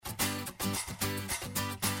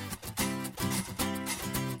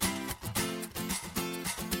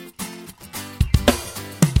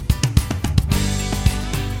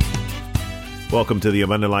Welcome to the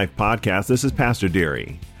Abundant Life Podcast. This is Pastor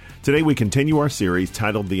Deary. Today we continue our series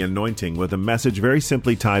titled The Anointing with a message very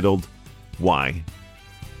simply titled, Why?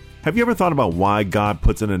 Have you ever thought about why God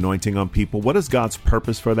puts an anointing on people? What is God's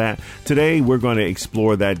purpose for that? Today we're going to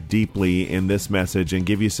explore that deeply in this message and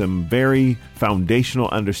give you some very foundational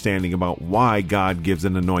understanding about why God gives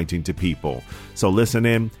an anointing to people. So listen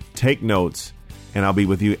in, take notes, and I'll be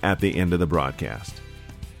with you at the end of the broadcast.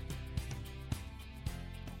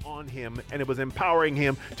 Him, and it was empowering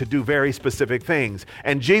him to do very specific things.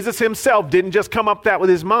 And Jesus himself didn't just come up that with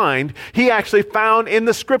his mind. He actually found in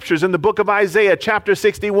the scriptures, in the book of Isaiah, chapter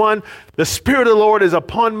 61, the Spirit of the Lord is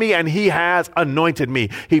upon me and he has anointed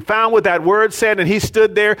me. He found what that word said, and he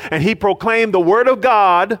stood there and he proclaimed the word of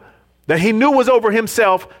God that he knew was over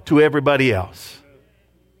himself to everybody else.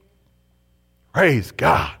 Praise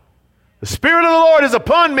God. The Spirit of the Lord is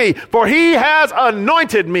upon me, for he has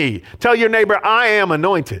anointed me. Tell your neighbor, I am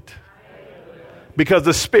anointed because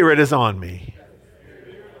the Spirit is on me.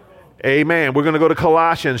 Amen. We're going to go to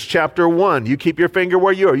Colossians chapter 1. You keep your finger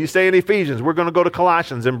where you are. You stay in Ephesians. We're going to go to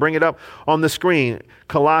Colossians and bring it up on the screen.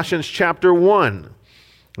 Colossians chapter 1.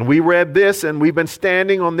 We read this, and we've been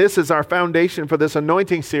standing on this as our foundation for this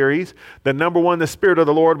anointing series. That number one, the Spirit of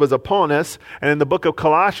the Lord was upon us. And in the book of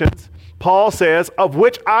Colossians, Paul says, of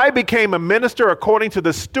which I became a minister according to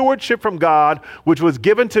the stewardship from God, which was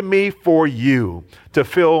given to me for you to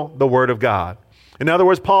fill the word of God. In other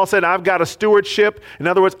words, Paul said, I've got a stewardship. In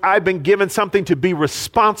other words, I've been given something to be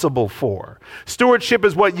responsible for. Stewardship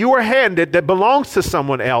is what you are handed that belongs to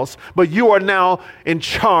someone else, but you are now in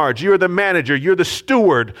charge. You're the manager. You're the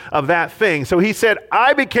steward of that thing. So he said,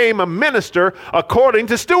 I became a minister according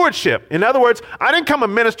to stewardship. In other words, I didn't become a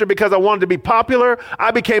minister because I wanted to be popular.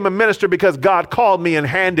 I became a minister because God called me and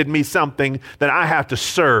handed me something that I have to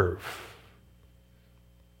serve.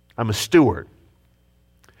 I'm a steward.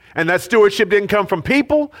 And that stewardship didn't come from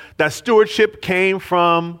people. That stewardship came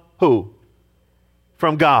from who?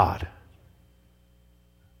 From God.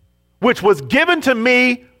 Which was given to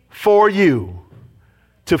me for you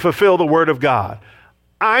to fulfill the word of God.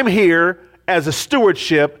 I'm here as a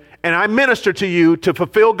stewardship, and I minister to you to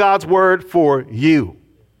fulfill God's word for you.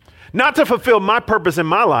 Not to fulfill my purpose in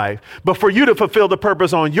my life, but for you to fulfill the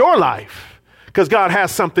purpose on your life. Because God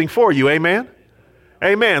has something for you. Amen?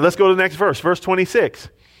 Amen. Let's go to the next verse. Verse 26.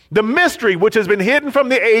 The mystery which has been hidden from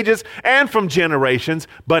the ages and from generations,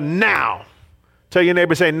 but now, tell your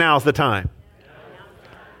neighbor, say, now's the time.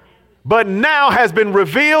 But now has been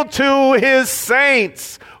revealed to his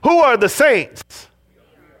saints. Who are the saints?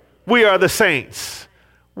 We are the saints.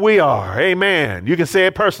 We are. Amen. You can say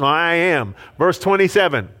it personal. I am. Verse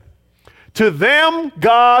 27. To them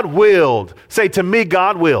God willed. Say, to me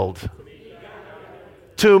God willed.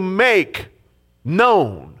 To make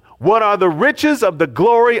known what are the riches of the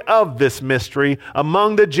glory of this mystery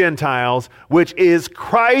among the Gentiles, which is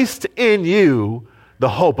Christ in you, the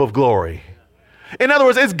hope of glory. In other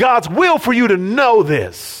words, it's God's will for you to know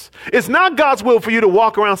this. It's not God's will for you to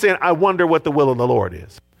walk around saying, I wonder what the will of the Lord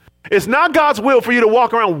is. It's not God's will for you to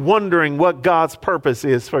walk around wondering what God's purpose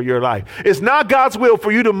is for your life. It's not God's will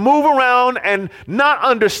for you to move around and not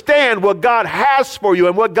understand what God has for you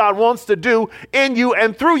and what God wants to do in you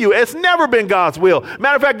and through you. It's never been God's will.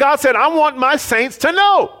 Matter of fact, God said, I want my saints to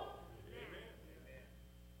know.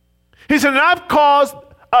 He said, and I've caused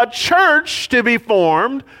a church to be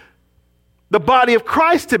formed, the body of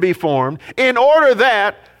Christ to be formed, in order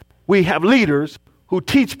that we have leaders who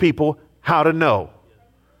teach people how to know.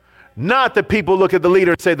 Not that people look at the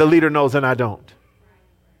leader and say, the leader knows and I don't.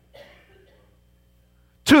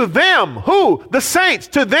 To them, who? The saints.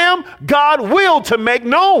 To them, God willed to make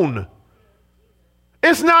known.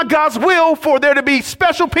 It's not God's will for there to be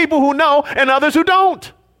special people who know and others who don't.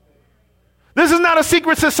 This is not a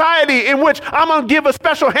secret society in which I'm going to give a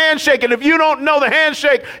special handshake, and if you don't know the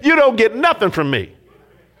handshake, you don't get nothing from me.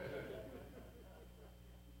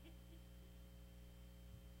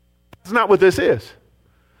 That's not what this is.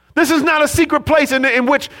 This is not a secret place in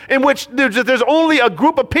which there's only a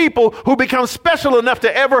group of people who become special enough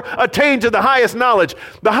to ever attain to the highest knowledge.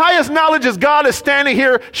 The highest knowledge is God is standing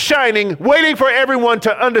here shining, waiting for everyone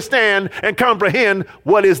to understand and comprehend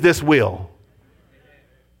what is this will.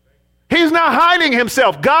 He's not hiding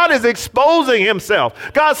himself. God is exposing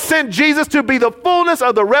himself. God sent Jesus to be the fullness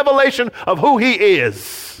of the revelation of who he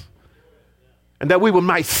is. And that we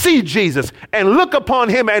might see Jesus and look upon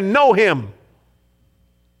him and know him.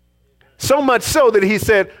 So much so that he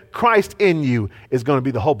said, Christ in you is going to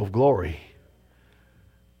be the hope of glory.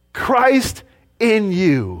 Christ in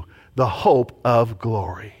you, the hope of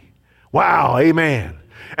glory. Wow, amen.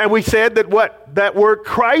 And we said that what that word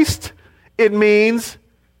Christ, it means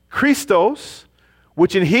Christos,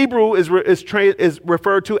 which in Hebrew is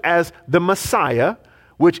referred to as the Messiah,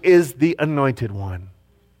 which is the anointed one.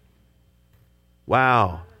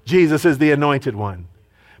 Wow. Jesus is the anointed one.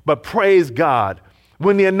 But praise God.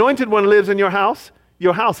 When the anointed one lives in your house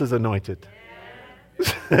is anointed.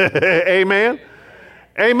 Amen.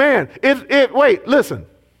 Amen. Wait, listen.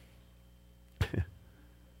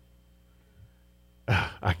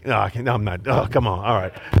 I'm not. Oh, come on. All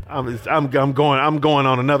right. I'm going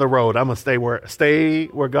on another road. I'm gonna stay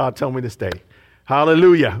where God told me to stay.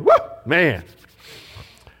 Hallelujah. Woo, man.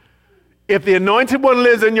 If the anointed one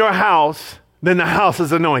lives in your house, then the house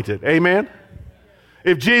is anointed. Amen.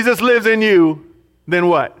 If Jesus lives in you, then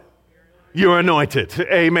what? You're anointed.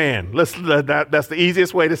 Amen. That's the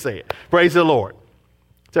easiest way to say it. Praise the Lord.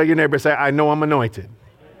 Tell your neighbor, say, I know I'm anointed.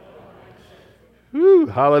 Woo,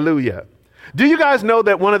 hallelujah. Do you guys know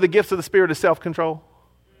that one of the gifts of the Spirit is self-control?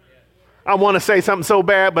 I want to say something so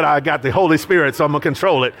bad, but I got the Holy Spirit, so I'm going to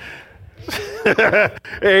control it.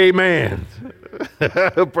 Amen.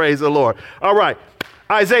 Praise the Lord. All right.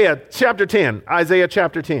 Isaiah chapter 10. Isaiah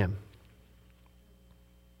chapter 10.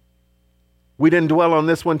 We didn't dwell on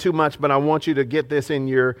this one too much, but I want you to get this in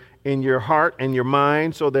your heart and your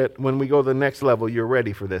mind so that when we go to the next level, you're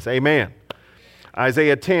ready for this. Amen.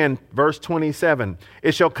 Isaiah 10, verse 27.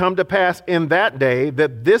 It shall come to pass in that day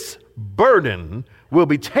that this burden will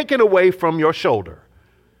be taken away from your shoulder.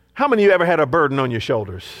 How many of you ever had a burden on your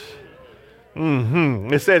shoulders?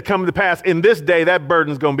 It said, come to pass in this day, that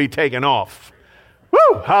burden's going to be taken off.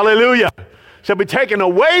 Woo! Hallelujah. Shall be taken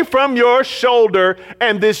away from your shoulder,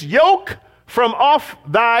 and this yoke from off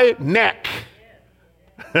thy neck.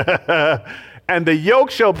 And the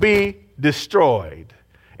yoke shall be destroyed.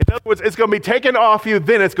 In other words, it's going to be taken off you,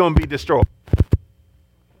 then it's going to be destroyed.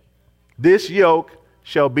 This yoke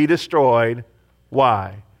shall be destroyed.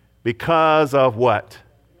 Why? Because of what?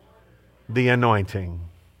 The anointing.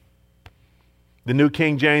 The New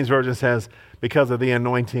King James Version says, because of the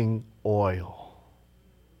anointing oil.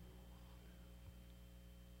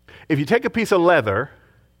 If you take a piece of leather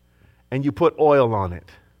and you put oil on it,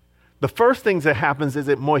 the first thing that happens is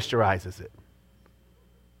it moisturizes it.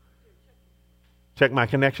 Check my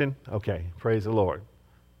connection? Okay, praise the Lord.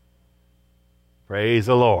 Praise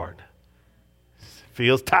the Lord.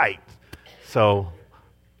 Feels tight. So,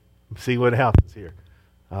 see what happens here.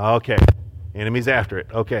 Okay, enemy's after it.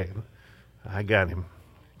 Okay, I got him.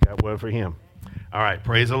 Got one for him. All right,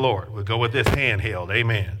 praise the Lord. We'll go with this handheld.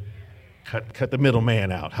 Amen. Cut the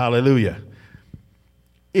middleman out. Hallelujah.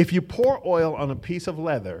 If you pour oil on a piece of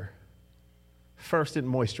leather, first it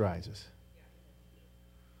moisturizes.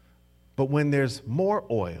 But when there's more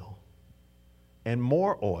oil and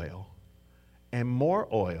more oil and more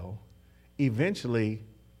oil, eventually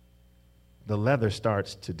the leather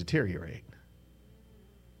starts to deteriorate.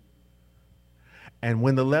 And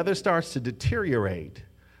when the leather starts to deteriorate,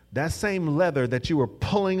 that same leather that you were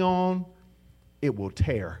pulling on, it will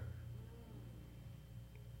tear.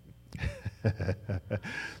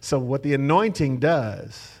 So what the anointing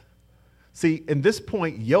does, see, in this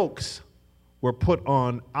point, yokes were put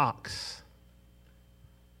on ox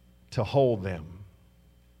to hold them.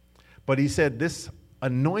 But he said this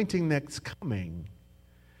anointing that's coming,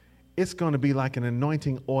 it's going to be like an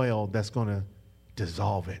anointing oil that's going to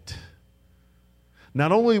dissolve it.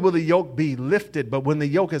 Not only will the yoke be lifted, but when the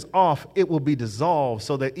yoke is off, it will be dissolved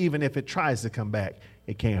so that even if it tries to come back,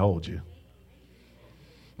 it can't hold you.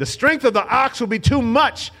 The strength of the ox will be too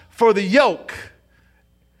much for the yoke.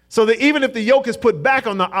 So that even if the yoke is put back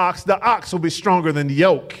on the ox will be stronger than the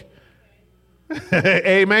yoke.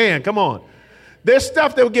 Amen. Come on. There's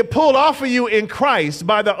stuff that will get pulled off of you in Christ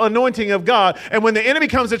by the anointing of God. And when the enemy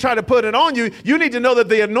comes to try to put it on you, you need to know that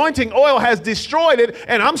the anointing oil has destroyed it,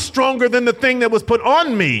 and I'm stronger than the thing that was put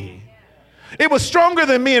on me. It was stronger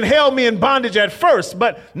than me and held me in bondage at first,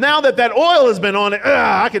 but now that oil has been on it,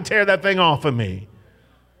 I can tear that thing off of me.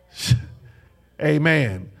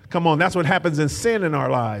 Amen. Come on, that's what happens in sin in our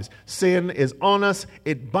lives. Sin is on us,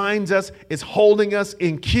 it binds us, it's holding us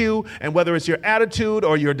in queue, and whether it's your attitude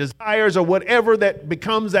or your desires or whatever that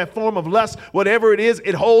becomes that form of lust, whatever it is,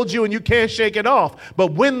 it holds you and you can't shake it off.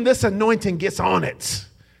 But when this anointing gets on it,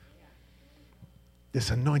 this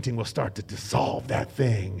anointing will start to dissolve that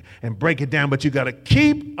thing and break it down, but you got to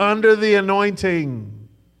keep under the anointing,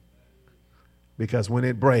 because when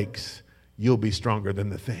it breaks, you'll be stronger than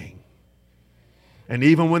the thing. And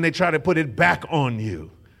even when they try to put it back on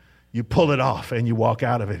you, you pull it off and you walk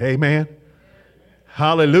out of it. Amen.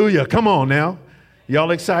 Hallelujah. Come on now.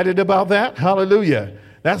 Y'all excited about that? Hallelujah.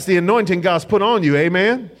 That's the anointing God's put on you.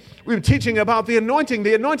 Amen. We've been teaching about the anointing,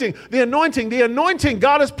 the anointing, the anointing, the anointing.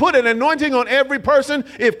 God has put an anointing on every person.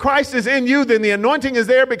 If Christ is in you, then the anointing is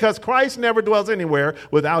there because Christ never dwells anywhere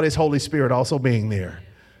without his Holy Spirit also being there.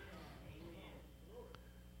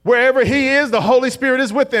 Wherever he is, the Holy Spirit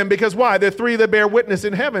is with them. Because why? There are three that bear witness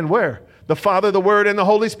in heaven. Where? The Father, the Word, and the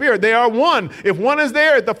Holy Spirit. They are one. If one is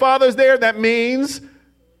there, if the Father is there, that means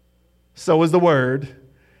so is the Word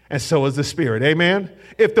and so is the Spirit. Amen?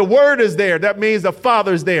 If the Word is there, that means the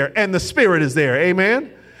Father is there and the Spirit is there.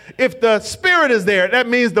 Amen? If the Spirit is there, that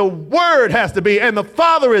means the Word has to be and the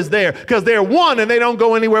Father is there because they're one and they don't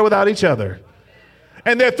go anywhere without each other.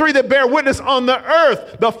 And there are three that bear witness on the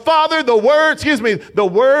earth. The Father, the Word, the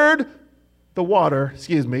Word, the water,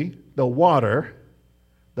 the water,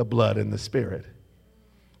 the blood, and the Spirit.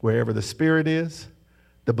 Wherever the Spirit is,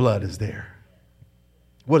 the blood is there.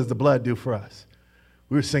 What does the blood do for us?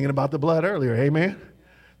 We were singing about the blood earlier, amen?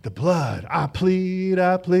 The blood, I plead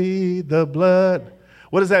the blood.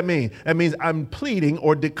 What does that mean? That means I'm pleading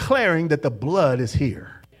or declaring that the blood is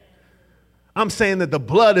here. I'm saying that the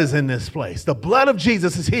blood is in this place. The blood of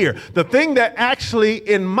Jesus is here. The thing that actually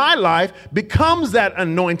in my life becomes that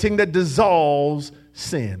anointing that dissolves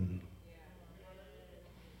sin.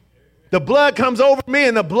 The blood comes over me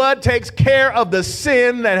and the blood takes care of the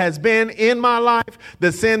sin that has been in my life,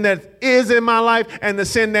 the sin that is in my life, and the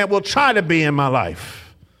sin that will try to be in my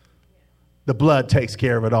life. The blood takes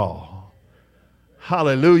care of it all.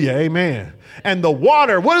 Hallelujah. Amen. And the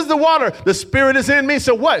water, what is the water? The Spirit is in me.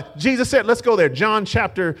 So what? Jesus said, let's go there. John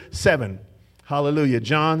chapter 7. Hallelujah.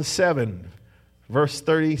 John 7, verse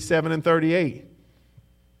 37 and 38.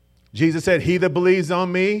 Jesus said, he that believes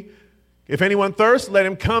on me, if anyone thirsts, let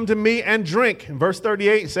him come to me and drink. And verse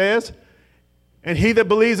 38 says, and he that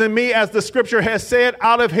believes in me, as the scripture has said,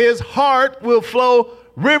 out of his heart will flow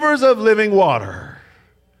rivers of living water.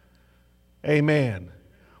 Amen.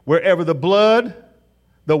 Wherever the blood,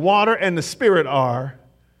 the water, and the Spirit are,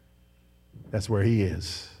 that's where he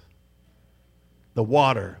is. The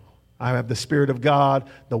water. I have the Spirit of God,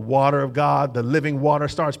 the water of God, the living water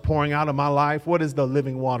starts pouring out of my life. What is the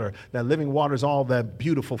living water? That living water is all that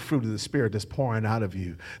beautiful fruit of the Spirit that's pouring out of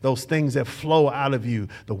you. Those things that flow out of you,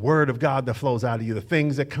 the Word of God that flows out of you, the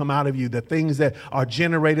things that come out of you, the things that are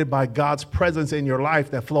generated by God's presence in your life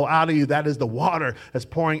that flow out of you, that is the water that's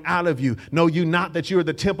pouring out of you. Know you not that you are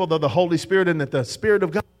the temple of the Holy Spirit and that the Spirit of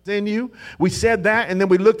God is in you? We said that, and then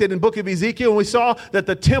we looked at in the book of Ezekiel and we saw that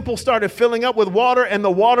the temple started filling up with water and the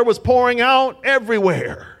water was pouring out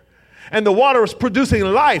everywhere. And the water was producing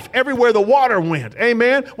life everywhere the water went.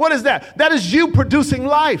 Amen. What is that? That is you producing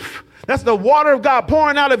life. That's the water of God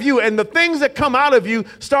pouring out of you and the things that come out of you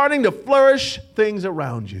starting to flourish things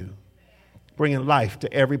around you, bringing life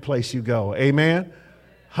to every place you go. Amen.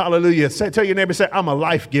 Hallelujah. Tell your neighbor, say, I'm a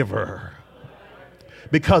life giver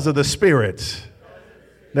because of the Spirit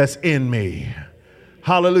that's in me.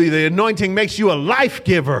 Hallelujah. The anointing makes you a life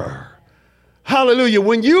giver. Hallelujah.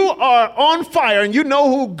 When you are on fire and you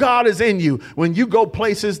know who God is in you, when you go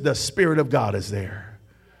places, the Spirit of God is there.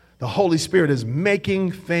 The Holy Spirit is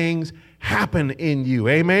making things happen in you.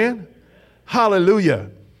 Amen.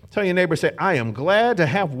 Hallelujah. Tell your neighbor, say, I am glad to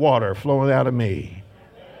have water flowing out of me.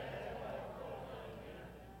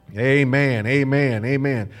 Amen. Amen.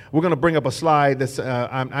 Amen. We're going to bring up a slide that's,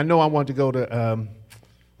 I know I want to go to,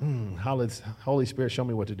 Holy Spirit, show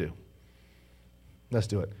me what to do. Let's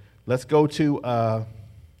do it. Let's go to,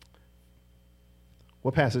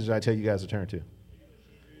 what passage did I tell you guys to turn to?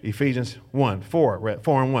 Ephesians 1, 4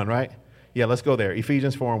 and 1, right? Yeah, let's go there.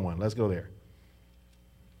 Ephesians 4 and 1. Let's go there.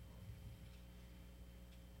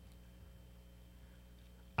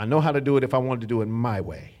 I know how to do it if I wanted to do it my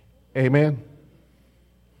way. Amen.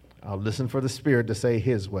 I'll listen for the Spirit to say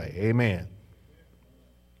his way. Amen.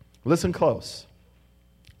 Listen close.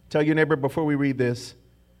 Tell your neighbor before we read this.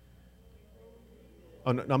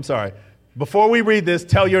 Oh, no, I'm sorry. Before we read this,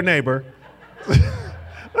 tell your neighbor.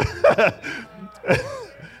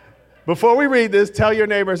 Before we read this, tell your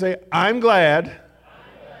neighbor, say, I'm glad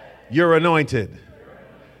you're anointed.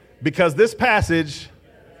 Because this passage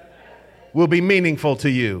will be meaningful to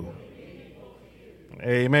you.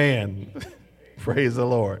 Amen. Praise the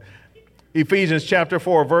Lord. Ephesians chapter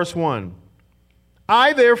 4, verse 1.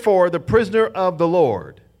 I, therefore, the prisoner of the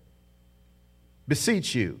Lord,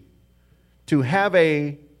 beseech you to have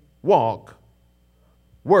a walk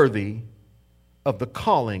worthy of the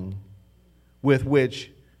calling with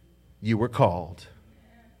which you were called,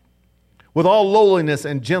 with all lowliness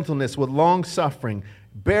and gentleness, with long suffering,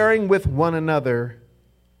 bearing with one another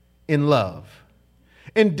in love,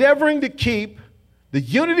 endeavoring to keep the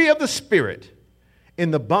unity of the Spirit in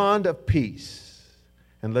the bond of peace.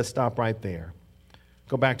 And let's stop right there.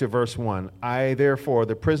 Go back to verse 1. I, therefore,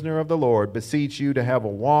 the prisoner of the Lord, beseech you to have a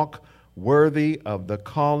walk worthy of the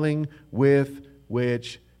calling with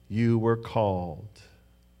which you were called.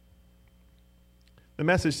 The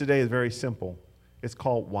message today is very simple. It's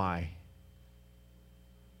called why.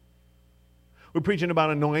 We're preaching about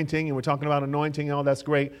anointing, and we're talking about anointing, and all that's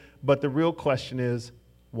great, but the real question is,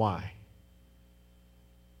 why?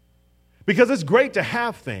 Because it's great to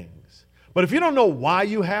have things, but if you don't know why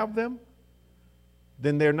you have them,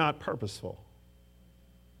 then they're not purposeful.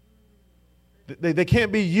 They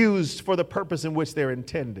can't be used for the purpose in which they're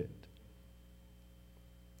intended.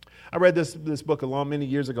 I read this book many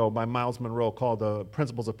years ago by Miles Monroe called The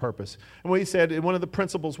Principles of Purpose. And what he said, one of the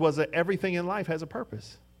principles was that everything in life has a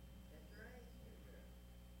purpose.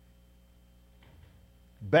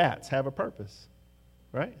 Bats have a purpose,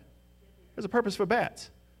 right? There's a purpose for bats.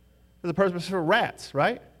 There's a purpose for rats,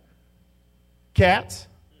 right? Cats.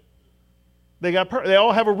 They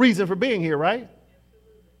all have a reason for being here, right?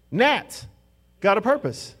 Gnats got a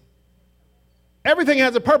purpose. Everything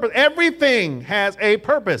has a purpose. Everything has a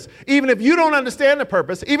purpose. Even if you don't understand the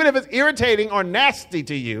purpose, even if it's irritating or nasty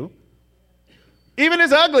to you, even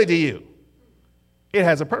if it's ugly to you, it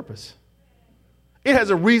has a purpose. It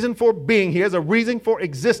has a reason for being here. It has a reason for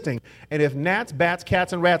existing. And if gnats, bats,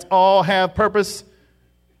 cats, and rats all have purpose,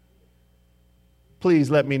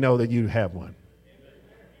 please let me know that you have one.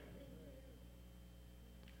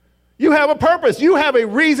 You have a purpose. You have a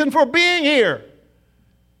reason for being here.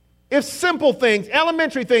 If simple things,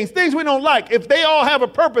 elementary things, things we don't like, if they all have a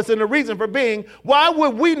purpose and a reason for being, why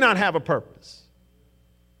would we not have a purpose?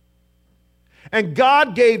 And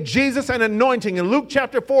God gave Jesus an anointing. In Luke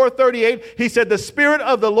chapter 4:38, he said, the Spirit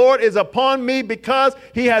of the Lord is upon me because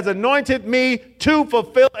he has anointed me to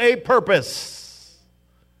fulfill a purpose.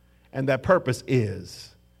 And that purpose is,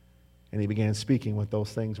 and he began speaking what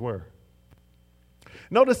those things were.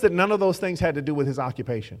 Notice that none of those things had to do with his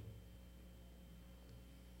occupation.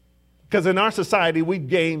 Because in our society,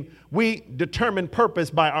 we determine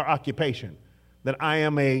purpose by our occupation. That I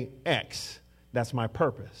am a X. That's my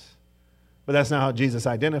purpose. But that's not how Jesus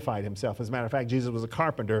identified himself. As a matter of fact, Jesus was a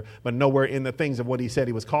carpenter, but nowhere in the things of what he said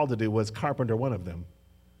he was called to do was carpenter one of them.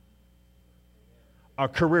 Our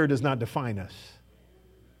career does not define us.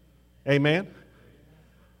 Amen?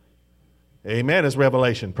 Amen is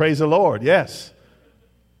revelation. Praise the Lord. Yes.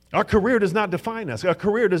 Our career does not define us. Our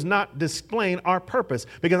career does not explain our purpose.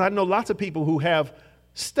 Because I know lots of people who have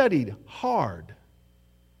studied hard,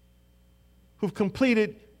 who've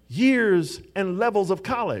completed years and levels of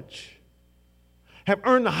college, have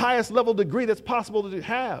earned the highest level degree that's possible to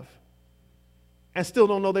have, and still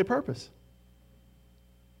don't know their purpose.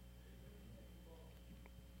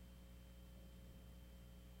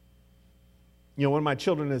 You know, one of my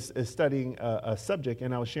children is studying a subject,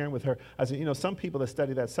 and I was sharing with her, I said, you know, some people that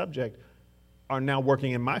study that subject are now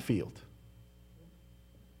working in my field.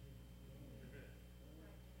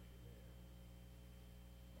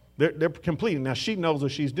 They're completing. Now, she knows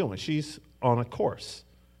what she's doing. She's on a course.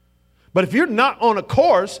 But if you're not on a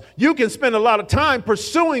course, you can spend a lot of time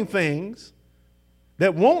pursuing things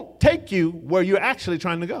that won't take you where you're actually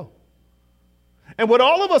trying to go. And what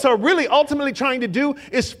all of us are really ultimately trying to do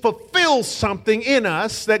is fulfill something in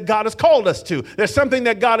us that God has called us to. There's something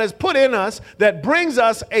that God has put in us that brings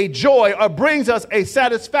us a joy or brings us a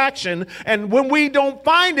satisfaction. And when we don't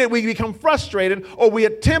find it, we become frustrated or we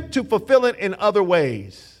attempt to fulfill it in other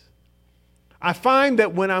ways. I find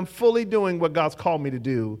that when I'm fully doing what God's called me to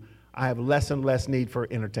do, I have less and less need for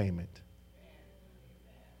entertainment.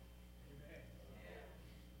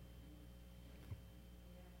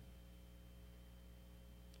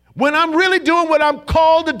 When I'm really doing what I'm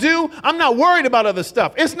called to do, I'm not worried about other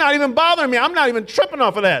stuff. It's not even bothering me. I'm not even tripping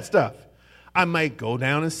off of that stuff. I might go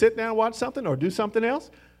down and sit down and watch something or do something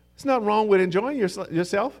else. It's not wrong with enjoying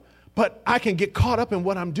yourself, but I can get caught up in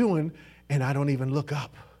what I'm doing and I don't even look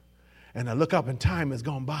up. And I look up and time has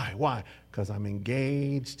gone by. Why? Because I'm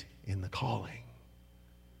engaged in the calling.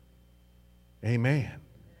 Amen.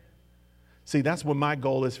 See, that's what my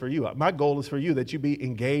goal is for you. My goal is for you that you be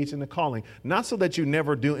engaged in the calling, not so that you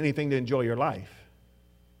never do anything to enjoy your life,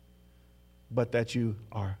 but that you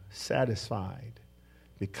are satisfied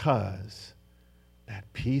because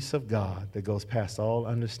that peace of God that goes past all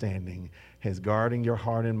understanding is guarding your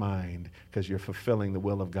heart and mind because you're fulfilling the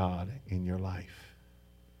will of God in your life.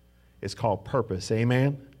 It's called purpose.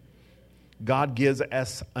 Amen? God gives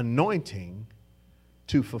us anointing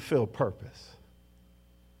to fulfill purpose.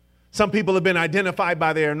 Some people have been identified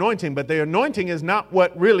by their anointing, but their anointing is not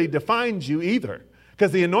what really defines you either,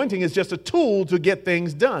 because the anointing is just a tool to get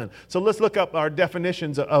things done. So let's look up our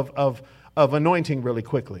definitions of anointing really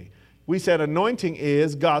quickly. We said anointing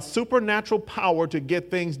is God's supernatural power to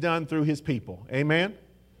get things done through his people. Amen?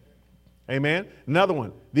 Amen. Another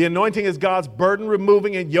one. The anointing is God's burden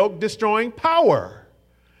removing and yoke destroying power.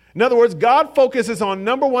 In other words, God focuses on,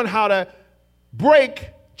 number one, how to break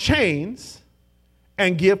chains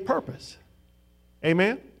and give purpose.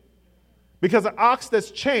 Amen? Because an ox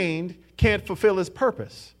that's chained can't fulfill his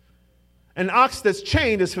purpose. An ox that's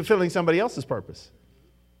chained is fulfilling somebody else's purpose.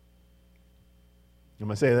 I'm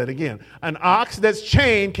going to say that again. An ox that's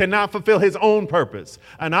chained cannot fulfill his own purpose.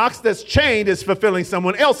 An ox that's chained is fulfilling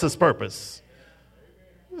someone else's purpose.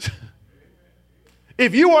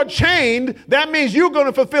 If you are chained, that means you're going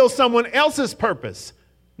to fulfill someone else's purpose,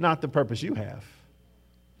 not the purpose you have.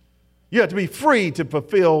 You have to be free to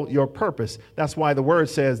fulfill your purpose. That's why the word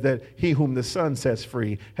says that he whom the Son sets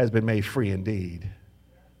free has been made free indeed.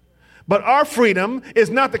 But our freedom is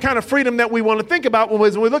not the kind of freedom that we want to think about. When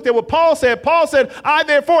we looked at what Paul said, I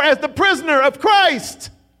therefore, as the prisoner of Christ,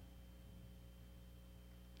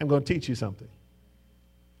 I'm going to teach you something.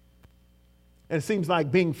 And it seems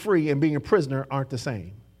like being free and being a prisoner aren't the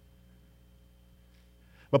same.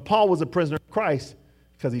 But Paul was a prisoner of Christ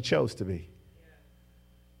because he chose to be.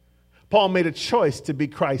 Paul made a choice to be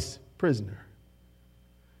Christ's prisoner.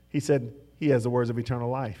 He said he has the words of eternal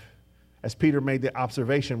life. As Peter made the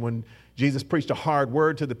observation when Jesus preached a hard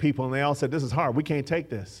word to the people and they all said, this is hard, we can't take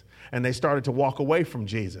this. And they started to walk away from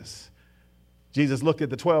Jesus. Jesus looked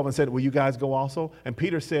at the 12 and said, will you guys go also? And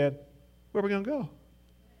Peter said, where are we going to go?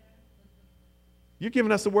 You're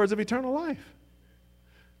giving us the words of eternal life.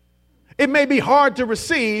 It may be hard to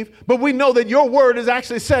receive, but we know that your word is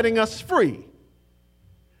actually setting us free.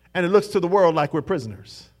 And it looks to the world like we're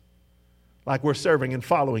prisoners, like we're serving and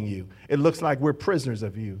following you. It looks like we're prisoners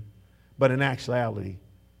of you. But in actuality,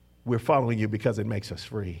 we're following you because it makes us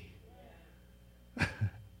free.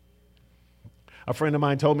 A friend of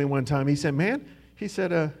mine told me one time, he said,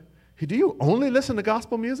 do you only listen to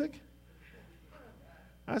gospel music?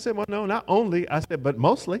 I said, well, no, not only. I said, but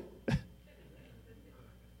mostly.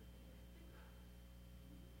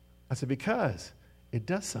 I said, because it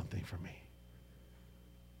does something for me.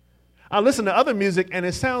 I listen to other music and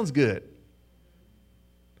it sounds good.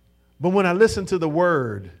 But when I listen to the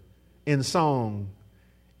word in song,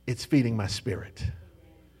 it's feeding my spirit.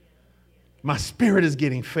 My spirit is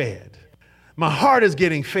getting fed. My heart is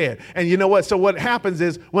getting fed. And you know what? So what happens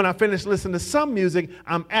is when I finish listening to some music,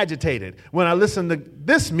 I'm agitated. When I listen to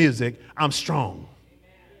this music, I'm strong.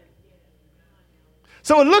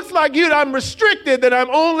 So it looks like I'm restricted, that I'm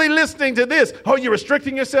only listening to this. Oh, you're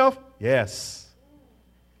restricting yourself? Yes.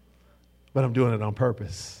 But I'm doing it on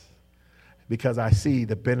purpose because I see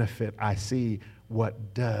the benefit. I see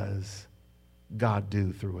what does God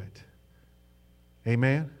do through it.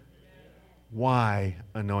 Amen? Why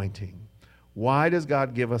anointing? Why does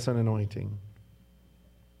God give us an anointing?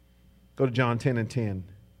 Go to John 10:10.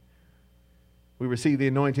 We receive the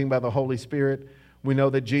anointing by the Holy Spirit. We know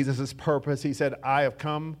that Jesus' purpose, he said, I have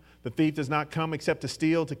come. The thief does not come except to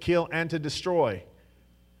steal, to kill, and to destroy.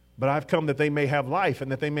 But I've come that they may have life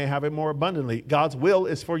and that they may have it more abundantly. God's will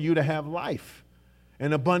is for you to have life,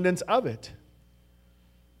 an abundance of it.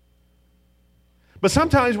 But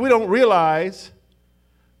sometimes we don't realize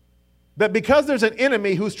that because there's an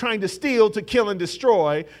enemy who's trying to steal, to kill, and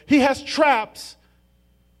destroy, he has traps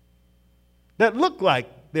that look like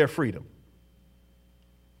they're freedom,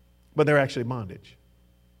 but they're actually bondage.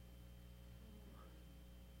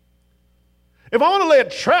 If I want to lay a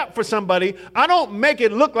trap for somebody, I don't make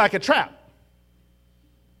it look like a trap.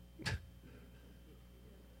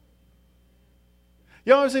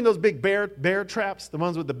 You ever seen those big bear traps, the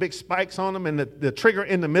ones with the big spikes on them and the trigger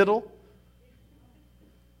in the middle?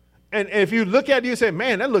 And if you look at it, you say,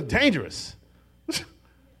 man, that looks dangerous.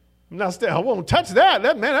 I won't touch that.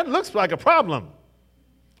 That looks like a problem.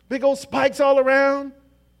 Big old spikes all around,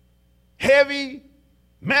 heavy,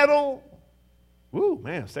 metal. Ooh,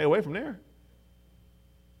 man, stay away from there.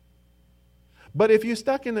 But if you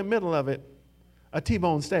stuck in the middle of it a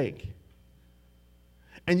T-bone steak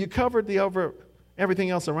and you covered everything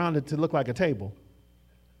else around it to look like a table,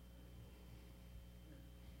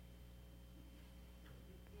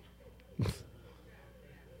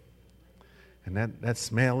 and that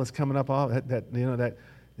smell is coming up, all that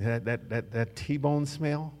T-bone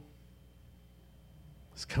smell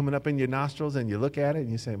is coming up in your nostrils, and you look at it and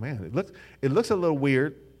you say, man, it looks a little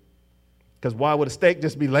weird, because why would a steak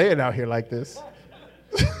just be laying out here like this?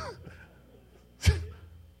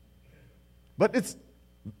 But it's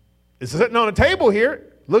sitting on a table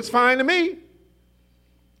here. Looks fine to me.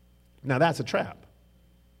 Now that's a trap.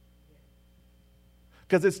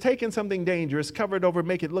 Because it's taking something dangerous, covered over,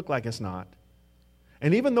 make it look like it's not.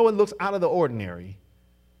 And even though it looks out of the ordinary,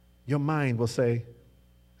 your mind will say,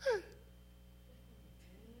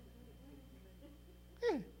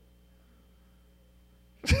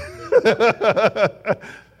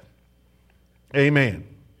 Amen.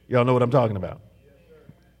 Y'all know what I'm talking about.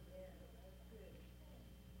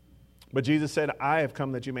 But Jesus said, I have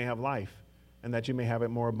come that you may have life and that you may have it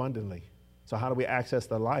more abundantly. So how do we access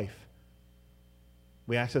the life?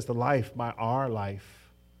 We access the life by our life.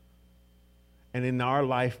 And in our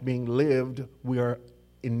life being lived, we are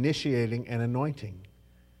initiating an anointing.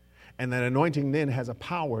 And that anointing then has a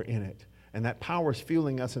power in it. And that power is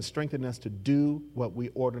fueling us and strengthening us to do what we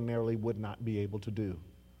ordinarily would not be able to do.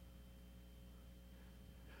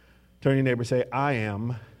 Turn to your neighbor and say, I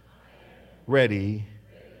am ready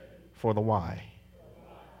for the why.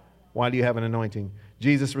 Why do you have an anointing?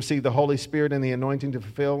 Jesus received the Holy Spirit and the anointing to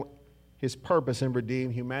fulfill his purpose and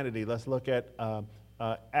redeem humanity. Let's look at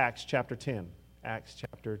Acts chapter 10. Acts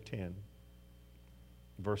chapter 10.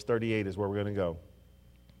 Verse 38 is where we're going to go.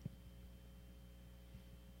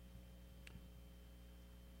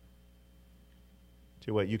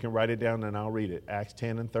 To what? You can write it down and I'll read it. Acts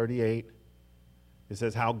 10 and 38. It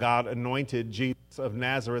says how God anointed Jesus of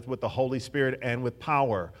Nazareth with the Holy Spirit and with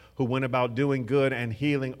power, who went about doing good and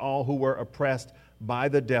healing all who were oppressed by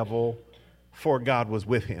the devil, for God was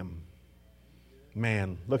with him.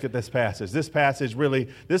 Man, look at this passage. This passage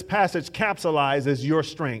capsulizes your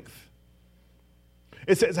strength.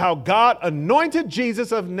 It says how God anointed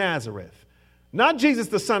Jesus of Nazareth. Not Jesus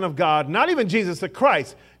the Son of God, not even Jesus the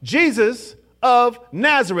Christ. Jesus of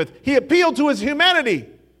Nazareth. He appealed to his humanity.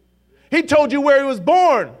 He told you where he was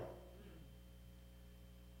born.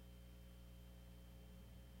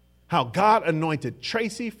 How God anointed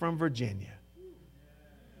Tracy from Virginia.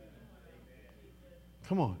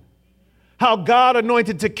 Come on. How God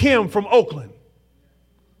anointed Takim from Oakland.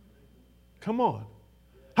 Come on.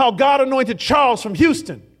 How God anointed Charles from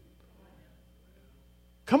Houston.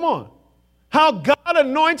 Come on. How God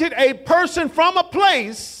anointed a person from a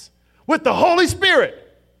place with the Holy Spirit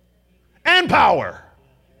and power.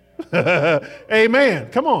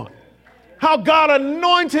 Amen. Come on. How God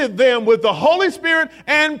anointed them with the Holy Spirit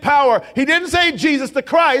and power. He didn't say Jesus the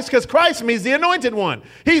Christ, because Christ means the anointed one.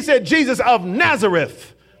 He said Jesus of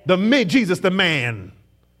Nazareth, Jesus the man.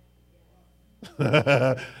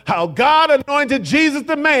 How God anointed Jesus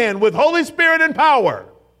the man with Holy Spirit and power,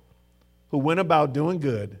 who went about doing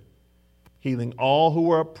good, healing all who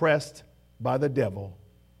were oppressed by the devil,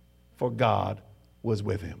 for God was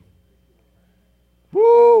with him.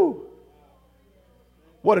 Woo!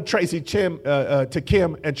 What do Tracy,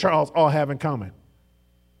 Takim, and Charles all have in common?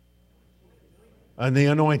 And the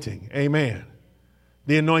anointing. Amen.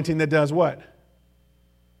 The anointing that does what?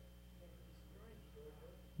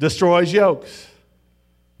 Destroys yokes.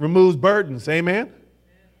 Removes burdens. Amen.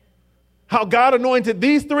 How God anointed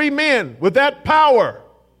these three men with that power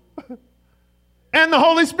and the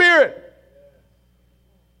Holy Spirit,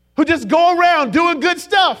 who just go around doing good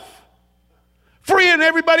stuff. Freeing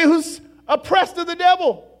everybody who's oppressed of the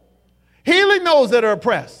devil. Healing those that are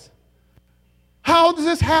oppressed. How does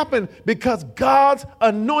this happen? Because God's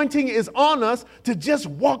anointing is on us to just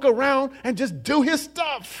walk around and just do his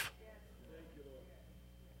stuff.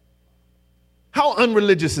 How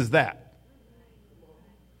unreligious is that?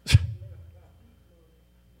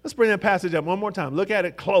 Let's bring that passage up one more time. Look at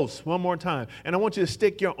it close one more time. And I want you to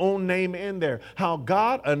stick your own name in there. How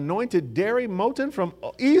God anointed Derry Moten from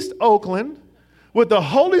East Oakland with the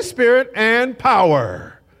Holy Spirit and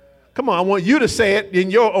power. Come on, I want you to say it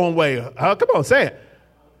in your own way. Come on, say it.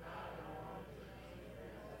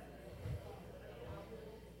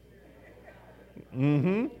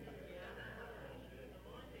 Mm-hmm.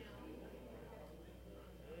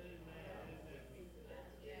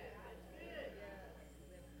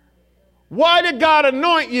 Why did God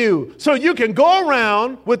anoint you? So you can go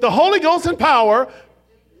around with the Holy Ghost and power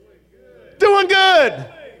doing good.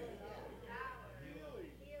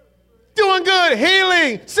 Doing good,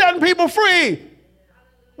 healing, setting people free.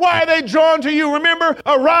 Why are they drawn to you? Remember,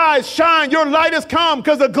 arise, shine, your light has come,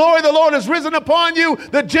 because the glory of the Lord has risen upon you.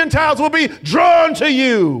 The Gentiles will be drawn to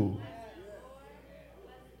you.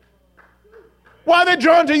 Why are they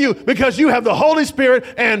drawn to you? Because you have the Holy Spirit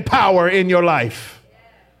and power in your life.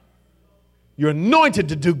 You're anointed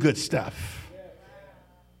to do good stuff.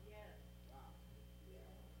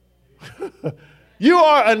 You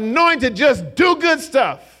are anointed, just do good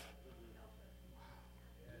stuff.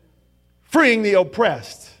 Freeing the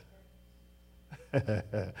oppressed.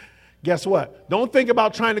 Guess what? Don't think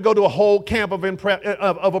about trying to go to a whole camp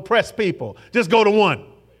of oppressed people. Just go to one.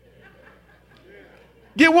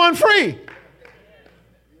 Get one free.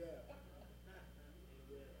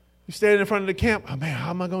 You stand in front of the camp. Oh, man,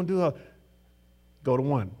 how am I going to do it? Go to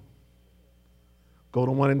one. Go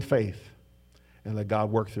to one in faith and let God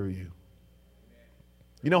work through you.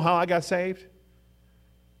 You know how I got saved?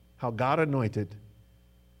 How God anointed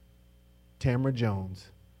Tamara Jones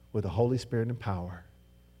with the Holy Spirit and power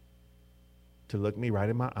to look me right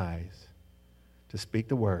in my eyes, to speak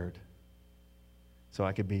the word so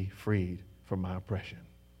I could be freed from my oppression.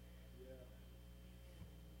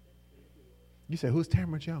 You say, who's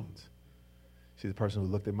Tamara Jones? She's the person who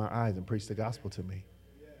looked in my eyes and preached the gospel to me.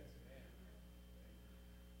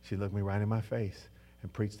 She looked me right in my face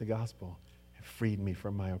and preached the gospel and freed me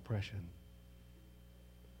from my oppression.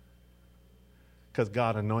 Because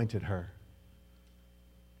God anointed her.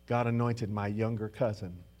 God anointed my younger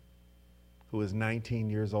cousin, who was 19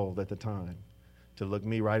 years old at the time, to look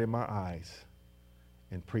me right in my eyes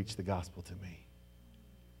and preach the gospel to me.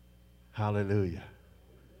 Hallelujah.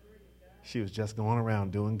 She was just going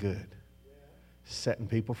around doing good, setting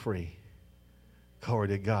people free. Glory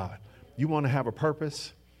to God. You want to have a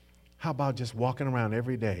purpose? How about just walking around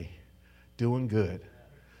every day doing good?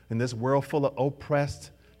 In this world full of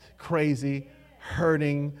oppressed, crazy,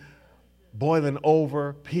 hurting, boiling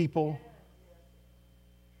over people.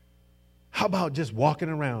 How about just walking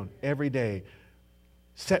around every day,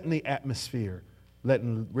 setting the atmosphere,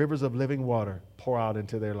 letting rivers of living water pour out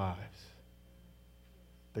into their lives?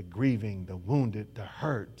 The grieving, the wounded, the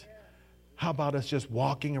hurt. How about us just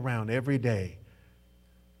walking around every day,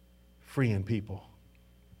 freeing people?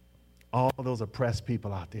 All those oppressed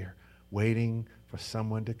people out there waiting for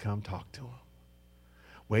someone to come talk to them,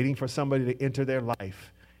 waiting for somebody to enter their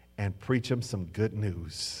life and preach them some good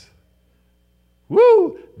news.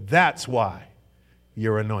 Woo! That's why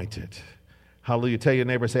you're anointed. Hallelujah. Tell your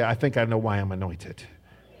neighbor, say, I think I know why I'm anointed.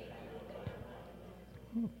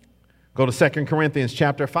 Go to 2 Corinthians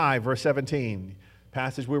chapter 5, verse 17.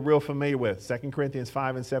 Passage we're real familiar with. 2 Corinthians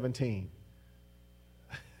 5 and 17.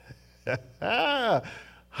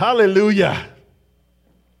 Hallelujah.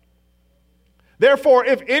 Therefore,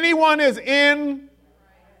 if anyone is in,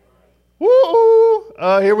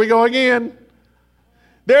 here we go again.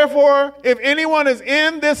 Therefore, if anyone is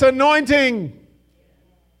in this anointing,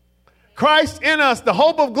 Christ in us, the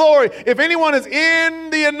hope of glory. If anyone is in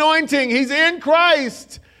the anointing, he's in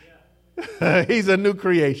Christ. He's a new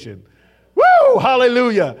creation. Woo!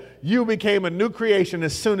 Hallelujah. You became a new creation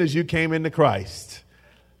as soon as you came into Christ.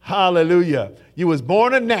 Hallelujah. You was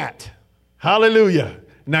born a gnat. Hallelujah.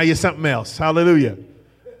 Now you're something else. Hallelujah.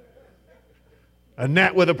 A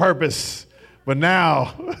gnat with a purpose. But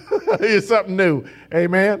now you're something new.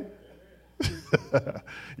 Amen.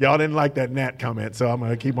 Y'all didn't like that gnat comment, so I'm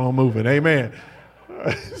going to keep on moving. Amen.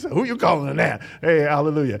 So who you calling a gnat? Hey,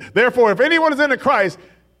 hallelujah. Therefore, if anyone is in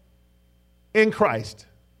Christ,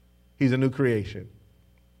 he's a new creation.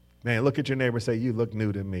 Man, look at your neighbor and say, you look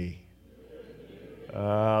new to me.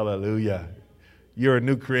 Hallelujah. You're a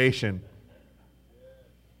new creation.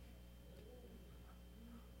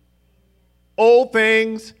 Old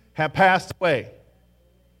things have passed away.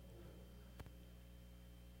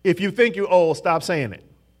 If you think you're old, stop saying it.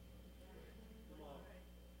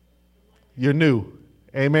 You're new.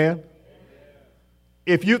 Amen.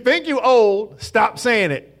 If you think you're old, stop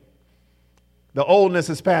saying it. The oldness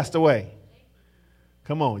has passed away.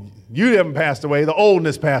 Come on. You haven't passed away. The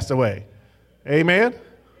oldness passed away. Amen.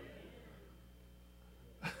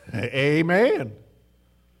 Amen.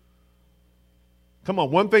 Come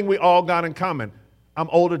on. One thing we all got in common. I'm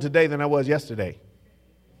older today than I was yesterday.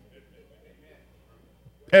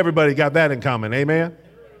 Everybody got that in common. Amen.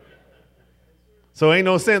 So ain't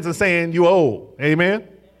no sense in saying you old. Amen.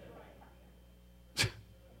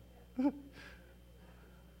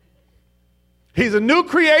 He's a new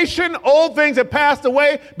creation. Old things have passed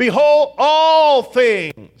away. Behold, all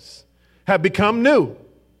things have become new.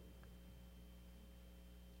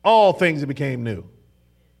 All things have become new.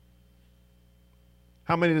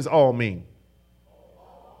 How many does all mean?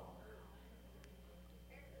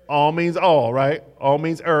 All means all, right? All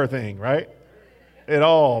means everything, right? It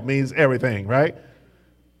all means everything, right?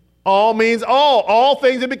 All means all. All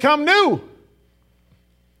things have become new.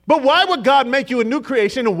 But why would God make you a new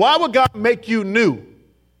creation, and why would God make you new?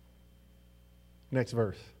 Next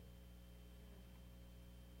verse.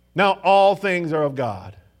 Now all things are of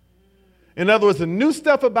God. In other words, the new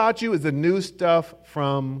stuff about you is the new stuff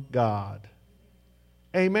from God.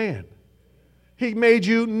 Amen. He made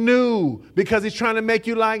you new because he's trying to make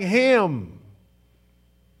you like him,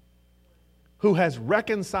 who has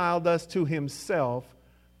reconciled us to himself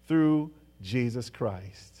through Jesus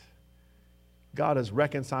Christ. God has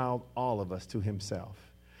reconciled all of us to himself.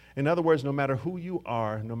 In other words, no matter who you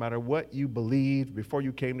are, no matter what you believed before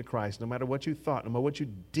you came to Christ, no matter what you thought, no matter what you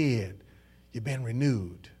did, you've been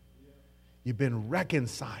renewed. You've been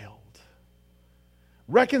reconciled.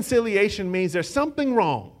 Reconciliation means there's something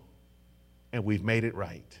wrong, and we've made it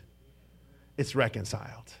right. It's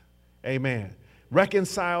reconciled. Amen.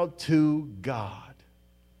 Reconciled to God.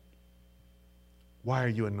 Why are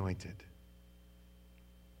you anointed?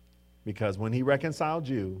 Because when he reconciled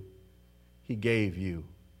you, he gave you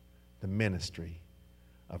the ministry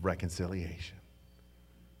of reconciliation.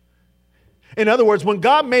 In other words, when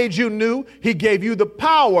God made you new, he gave you the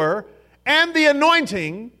power and the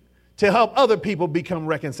anointing to help other people become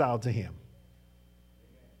reconciled to him.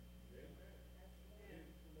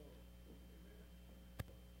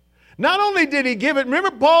 Not only did he give it, remember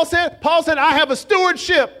Paul said, I have a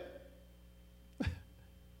stewardship.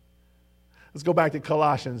 Let's go back to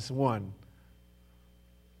Colossians 1.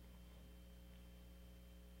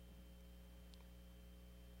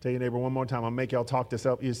 Tell your neighbor one more time. I'll make y'all talk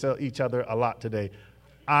to each other a lot today.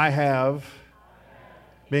 I have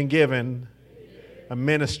been given a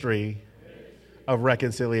ministry of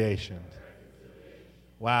reconciliation.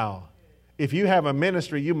 Wow. If you have a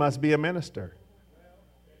ministry, you must be a minister.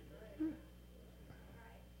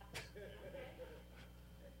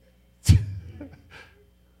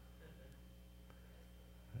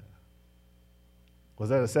 Was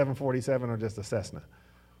that a 747 or just a Cessna?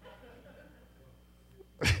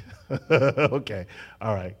 Okay.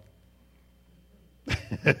 All right.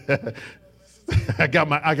 I got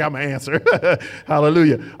my answer.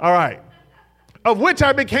 Hallelujah. All right. Of which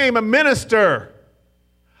I became a minister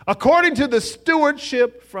according to the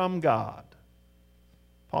stewardship from God.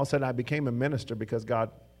 Paul said I became a minister because God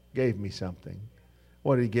gave me something.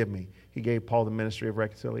 What did he give me? He gave Paul the ministry of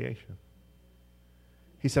reconciliation.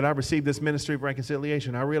 He said, I received this ministry of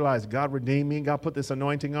reconciliation. I realized God redeemed me. God put this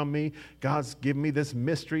anointing on me. God's given me this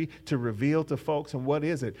mystery to reveal to folks. And what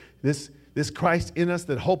is it? This Christ in us,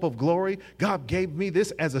 that hope of glory. God gave me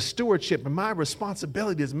this as a stewardship. And my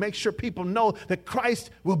responsibility is to make sure people know that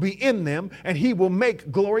Christ will be in them and he will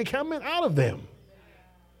make glory coming out of them.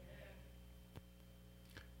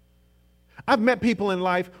 I've met people in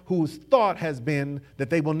life whose thought has been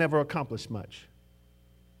that they will never accomplish much.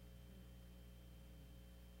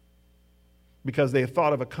 Because their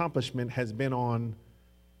thought of accomplishment has been on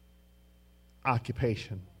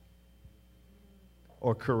occupation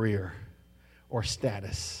or career or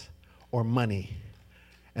status or money.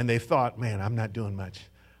 And they thought, man, I'm not doing much.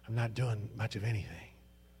 I'm not doing much of anything.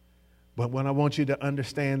 But what I want you to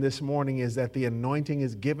understand this morning is that the anointing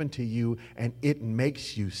is given to you and it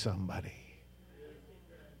makes you somebody.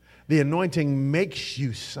 The anointing makes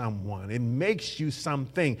you someone. It makes you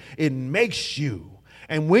something. It makes you.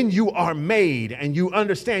 And when you are made and you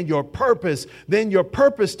understand your purpose, then your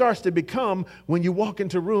purpose starts to become when you walk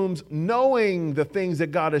into rooms knowing the things that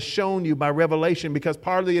God has shown you by revelation, because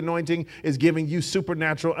part of the anointing is giving you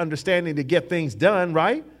supernatural understanding to get things done,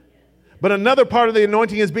 right? But another part of the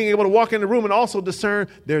anointing is being able to walk in the room and also discern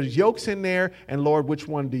there's yokes in there, and Lord, which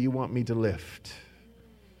one do you want me to lift?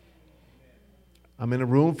 I'm in a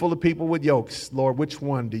room full of people with yokes. Lord, which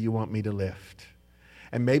one do you want me to lift?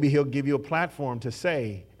 And maybe he'll give you a platform to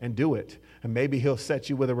say and do it. And maybe he'll set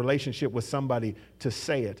you with a relationship with somebody to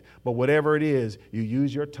say it. But whatever it is, you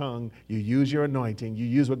use your tongue, you use your anointing, you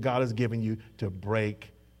use what God has given you to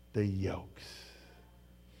break the yokes.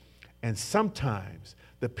 And sometimes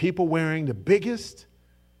the people wearing the biggest,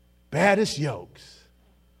 baddest yokes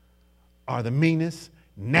are the meanest,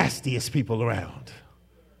 nastiest people around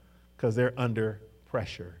because they're under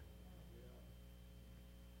pressure.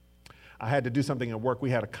 I had to do something at work.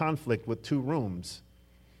 We had a conflict with 2 rooms,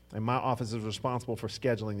 and my office is responsible for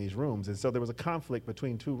scheduling these rooms. And so there was a conflict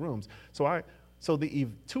between 2 rooms. So the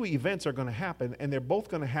 2 events are going to happen, and they're both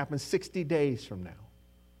going to happen 60 days from now.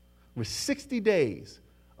 We're 60 days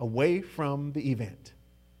away from the event.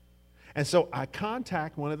 And so I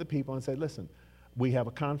contact one of the people and say, listen, we have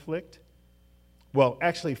a conflict. Well,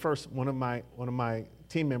 actually, first, one of my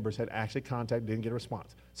team members had actually contacted, didn't get a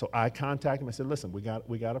response. So I contacted him and said, listen, we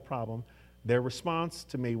got a problem. Their response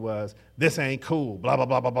to me was, this ain't cool, blah, blah,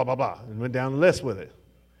 blah, blah, blah, blah, blah, and went down the list with it.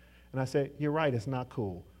 And I said, you're right, it's not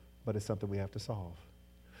cool, but it's something we have to solve.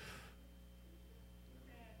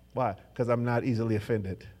 Why? Because I'm not easily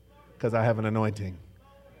offended, because I have an anointing.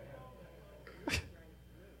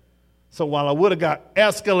 So while I would have got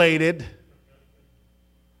escalated,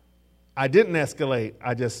 I didn't escalate.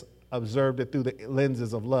 I just observed it through the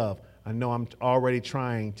lenses of love. I know I'm already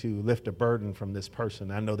trying to lift a burden from this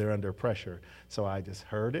person. I know they're under pressure. So I just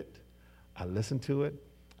heard it. I listened to it.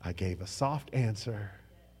 I gave a soft answer.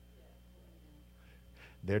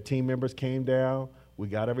 Their team members came down. We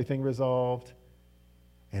got everything resolved.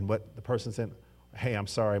 And what the person said, hey, I'm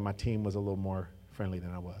sorry, my team was a little more friendly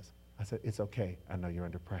than I was. I said, it's okay. I know you're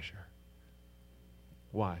under pressure.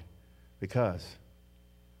 Why? Because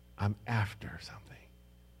I'm after something.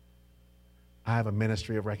 I have a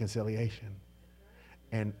ministry of reconciliation.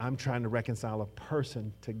 And I'm trying to reconcile a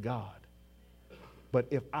person to God. But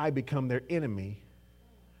if I become their enemy,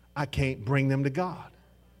 I can't bring them to God.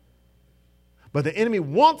 But the enemy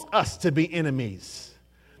wants us to be enemies.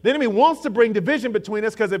 The enemy wants to bring division between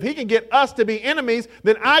us, because if he can get us to be enemies,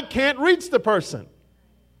 then I can't reach the person.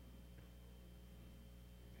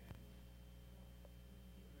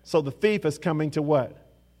 So the thief is coming to what?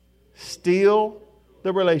 Steal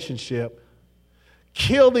the relationship,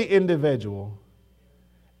 kill the individual,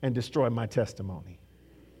 and destroy my testimony.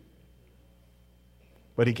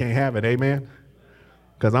 But he can't have it, amen?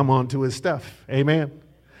 Because I'm on to his stuff, amen?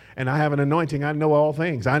 And I have an anointing. I know all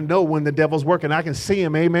things. I know when the devil's working. I can see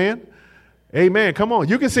him, amen? Amen. Come on,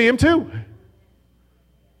 you can see him too.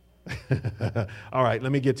 All right,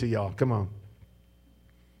 let me get to y'all. Come on.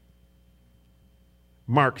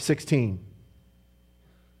 Mark 16.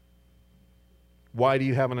 Why do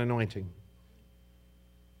you have an anointing?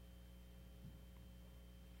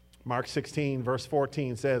 Mark 16, verse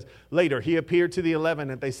 14 says, later he appeared to the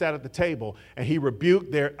 11, and they sat at the table, and he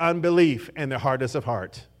rebuked their unbelief and their hardness of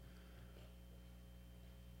heart.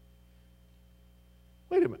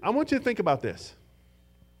 Wait a minute. I want you to think about this.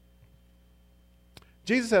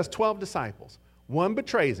 Jesus has 12 disciples. One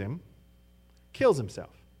betrays him, kills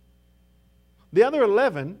himself. The other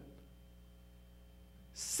 11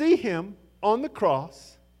 see him on the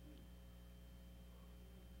cross,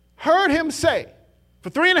 heard him say, for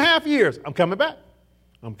 3.5 years, I'm coming back.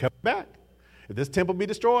 I'm coming back. If this temple be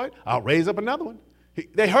destroyed, I'll raise up another one.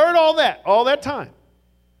 They heard all that time.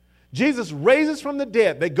 Jesus raises from the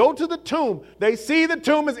dead. They go to the tomb. They see the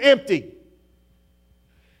tomb is empty.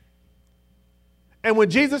 And when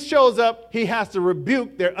Jesus shows up, he has to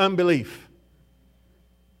rebuke their unbelief.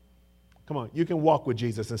 Come on, you can walk with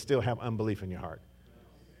Jesus and still have unbelief in your heart.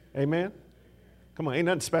 Amen? Come on, ain't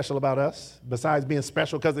nothing special about us besides being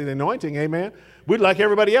special because of the anointing, amen? We're like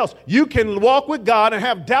everybody else. You can walk with God and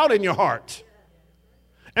have doubt in your heart.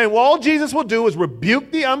 And all Jesus will do is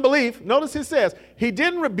rebuke the unbelief. Notice he says, he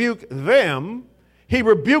didn't rebuke them, he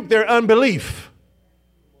rebuked their unbelief.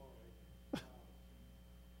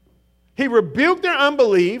 He rebuked their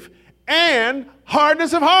unbelief and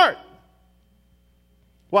hardness of heart.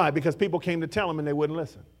 Why? Because people came to tell him and they wouldn't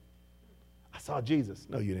listen. I saw Jesus.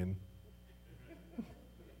 No, you didn't.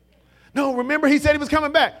 No, remember he said he was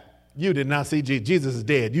coming back. You did not see Jesus. Jesus is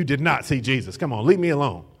dead. You did not see Jesus. Come on, leave me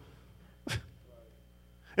alone.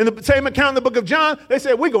 In the same account in the book of John, they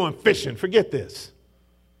said, we're going fishing. Forget this.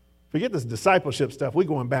 Forget this discipleship stuff. We're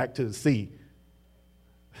going back to the sea.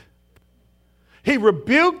 He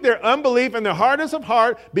rebuked their unbelief and their hardness of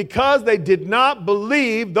heart because they did not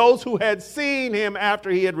believe those who had seen him after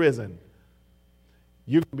he had risen.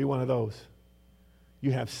 You're going to be one of those.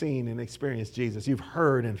 You have seen and experienced Jesus. You've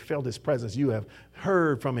heard and felt his presence. You have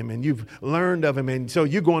heard from him and you've learned of him. And so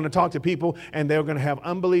you're going to talk to people and they're going to have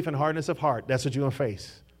unbelief and hardness of heart. That's what you're going to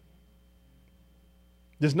face.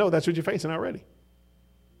 Just know that's what you're facing already.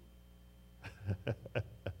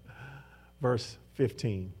 Verse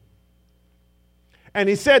 15. And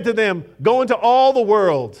he said to them, go into all the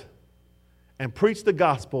world and preach the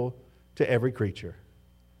gospel to every creature.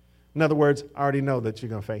 In other words, I already know that you're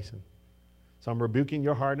going to face him. So I'm rebuking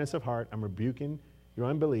your hardness of heart. I'm rebuking your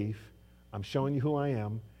unbelief. I'm showing you who I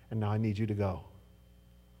am. And now I need you to go.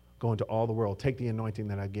 Go into all the world. Take the anointing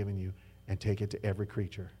that I've given you and take it to every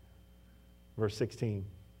creature. Verse 16.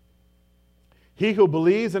 He who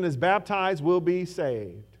believes and is baptized will be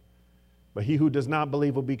saved, but he who does not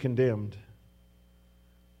believe will be condemned.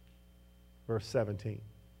 Verse 17.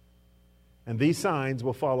 And these signs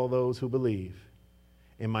will follow those who believe.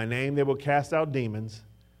 In my name they will cast out demons.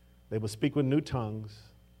 They will speak with new tongues.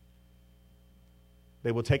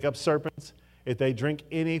 They will take up serpents. If they drink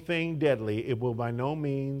anything deadly, it will by no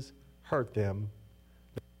means hurt them.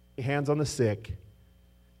 They will lay hands on the sick,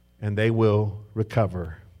 and they will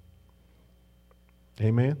recover.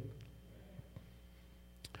 Amen?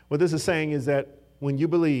 What this is saying is that when you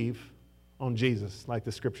believe on Jesus, like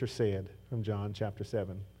the scripture said from John chapter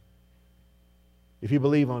 7, if you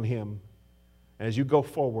believe on him, as you go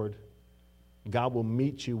forward, God will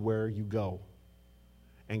meet you where you go.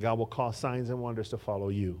 And God will cause signs and wonders to follow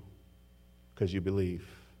you because you believe.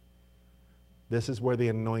 This is where the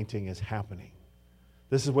anointing is happening.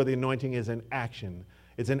 This is where the anointing is in action.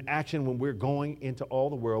 It's an action when we're going into all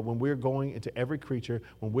the world, when we're going into every creature,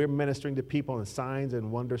 when we're ministering to people and signs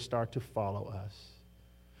and wonders start to follow us.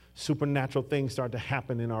 Supernatural things start to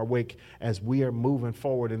happen in our wake as we are moving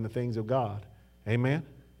forward in the things of God. Amen?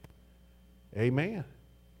 Amen.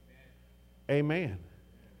 Amen.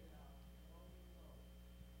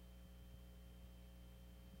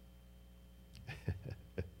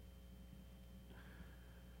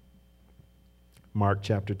 Mark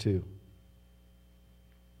chapter 2.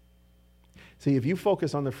 See, if you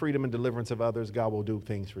focus on the freedom and deliverance of others, God will do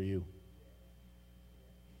things for you.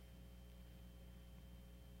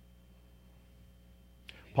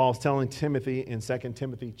 Paul's telling Timothy in 2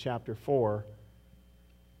 Timothy chapter 4,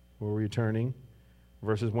 where we're turning,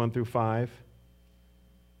 verses 1 through 5.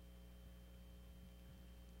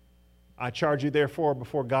 I charge you therefore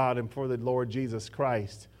before God and before the Lord Jesus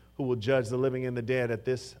Christ, who will judge the living and the dead at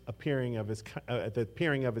the appearing of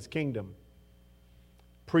his kingdom.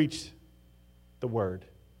 Preach the word.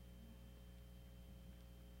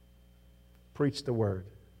 Preach the word.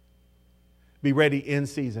 Be ready in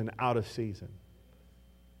season, out of season.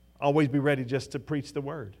 Always be ready just to preach the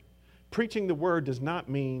word. Preaching the word does not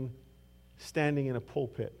mean standing in a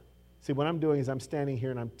pulpit. See, what I'm doing is I'm standing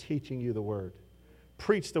here and I'm teaching you the word.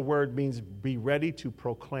 Preach the word means be ready to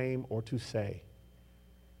proclaim or to say.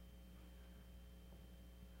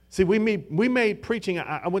 See, we made preaching.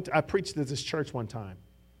 I preached at this church one time.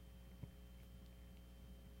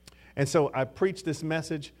 And so I preached this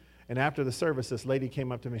message, and after the service, this lady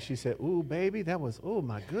came up to me. She said, "Ooh, baby, oh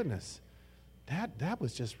my goodness. That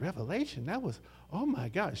was just revelation. That was, oh my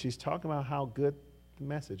God." She's talking about how good the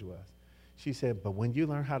message was. She said, "But when you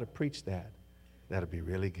learn how to preach that'll be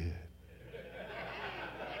really good."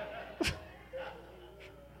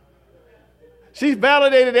 She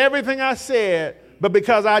validated everything I said, but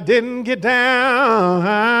because I didn't get down,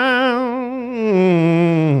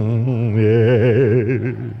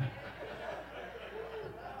 yeah.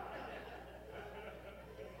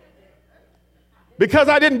 Because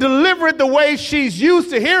I didn't deliver it the way she's used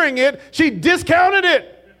to hearing it, she discounted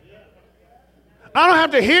it. I don't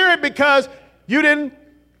have to hear it because you didn't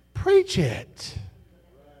preach it.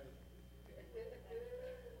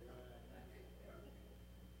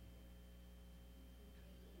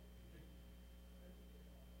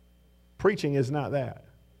 Preaching is not that.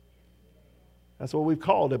 That's what we've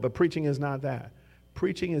called it, but preaching is not that.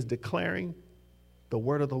 Preaching is declaring the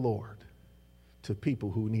word of the Lord to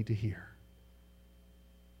people who need to hear.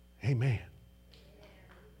 Amen.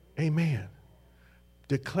 Amen.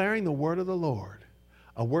 Declaring the word of the Lord.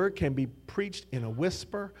 A word can be preached in a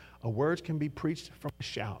whisper. A word can be preached from a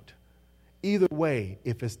shout. Either way,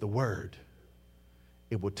 if it's the word,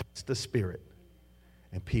 it will touch the spirit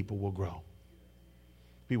and people will grow.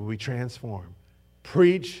 People will be transformed.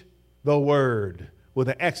 Preach the word with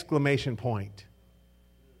an exclamation point.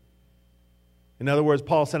 In other words,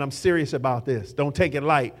 Paul said, I'm serious about this. Don't take it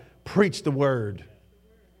light. Preach the word.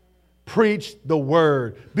 Preach the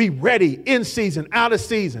word. Be ready in season, out of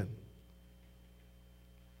season.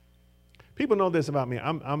 People know this about me.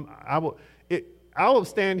 I will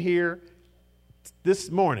stand here this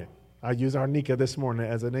morning. I use Arnika this morning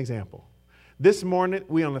as an example. This morning,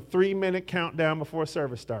 we on a 3-minute countdown before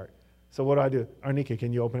service start. So what do? Arnika,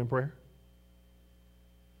 can you open in prayer?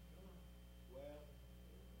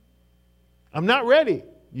 I'm not ready.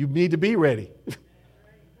 You need to be ready.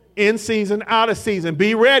 In season, out of season,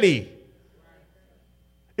 be ready.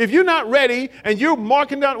 If you're not ready and you're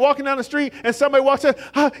walking down the street and somebody walks in,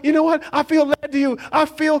 you know what? I feel led to you. I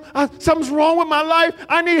feel something's wrong with my life.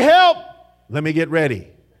 I need help. Let me get ready.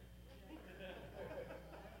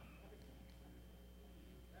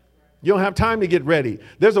 You don't have time to get ready.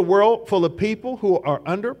 There's a world full of people who are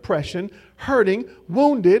under oppression, hurting,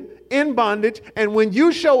 wounded, in bondage. And when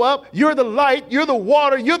you show up, you're the light, you're the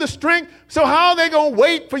water, you're the strength. So how are they going to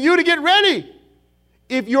wait for you to get ready?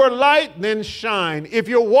 If you're light, then shine. If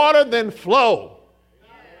you're water, then flow.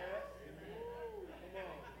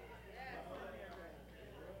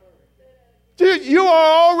 Dude, you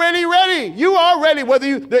are already ready. You are ready.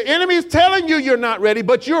 Whether the enemy is telling you you're not ready,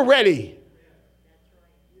 but you're ready.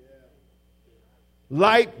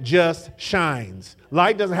 Light just shines.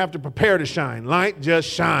 Light doesn't have to prepare to shine. Light just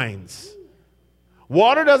shines.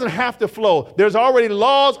 Water doesn't have to flow. There's already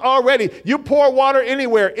laws already. You pour water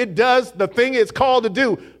anywhere, it does the thing it's called to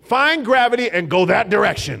do. Find gravity and go that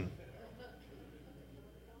direction.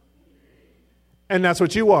 And that's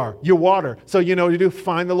what you are. You're water. So you know what you do?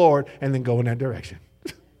 Find the Lord and then go in that direction.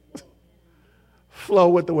 Flow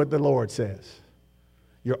with what the Lord says.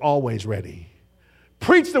 You're always ready.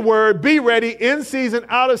 Preach the word, be ready, in season,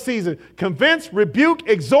 out of season. Convince, rebuke,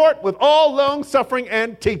 exhort with all long suffering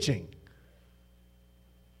and teaching.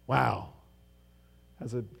 Wow.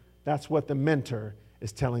 That's what the mentor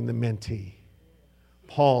is telling the mentee.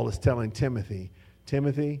 Paul is telling Timothy,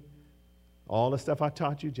 Timothy, all the stuff I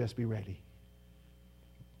taught you, just be ready.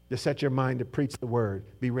 Just set your mind to preach the word.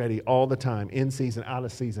 Be ready all the time, in season, out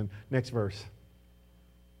of season. Next verse.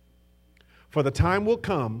 For the time will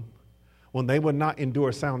come when they will not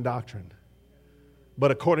endure sound doctrine,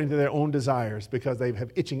 but according to their own desires, because they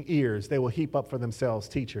have itching ears, they will heap up for themselves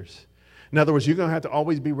teachers. In other words, you're going to have to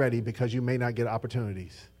always be ready because you may not get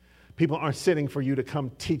opportunities. People aren't sitting for you to come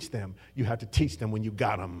teach them. You have to teach them when you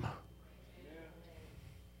got them.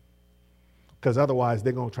 Because otherwise,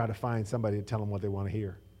 they're going to try to find somebody to tell them what they want to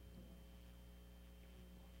hear.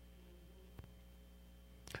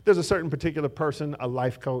 There's a certain particular person, a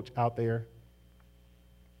life coach out there,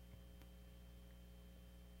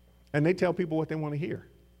 and they tell people what they want to hear.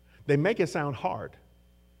 They make it sound hard.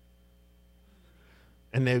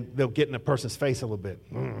 And they'll get in a person's face a little bit.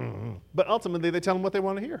 But ultimately, they tell them what they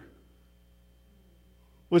want to hear.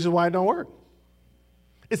 Which is why it don't work.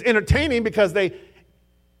 It's entertaining because they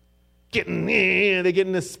get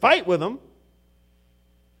in this fight with them.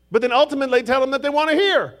 But then ultimately, they tell them that they want to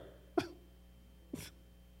hear.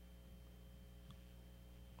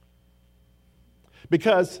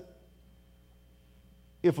 Because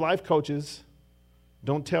if life coaches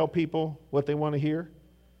don't tell people what they want to hear,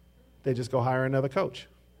 they just go hire another coach.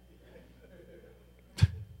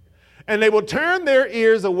 And they will turn their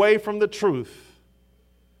ears away from the truth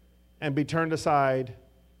and be turned aside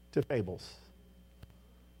to fables.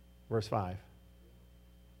 Verse 5.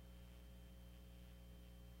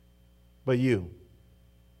 But you,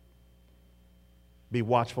 be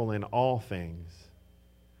watchful in all things,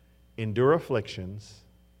 endure afflictions,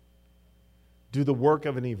 do the work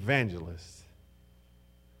of an evangelist,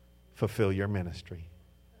 fulfill your ministry.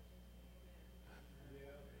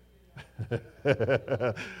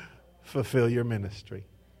 Fulfill your ministry.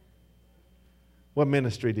 What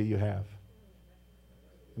ministry do you have?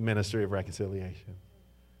 The ministry of reconciliation.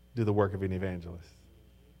 Do the work of an evangelist.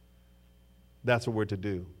 That's what we're to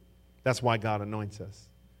do. That's why God anoints us.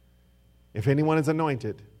 If anyone is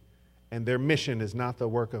anointed and their mission is not the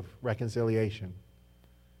work of reconciliation,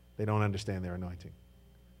 they don't understand their anointing.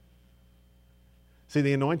 See,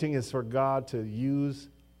 the anointing is for God to use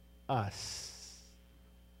us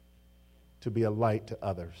to be a light to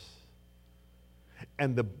others.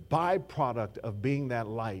 And the byproduct of being that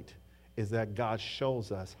light is that God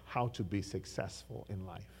shows us how to be successful in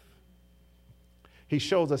life. He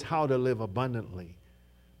shows us how to live abundantly.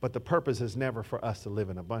 But the purpose is never for us to live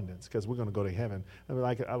in abundance, because we're going to go to heaven. I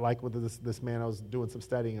like what this man, I was doing some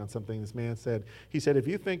studying on something this man said. He said, if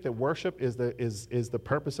you think that worship is the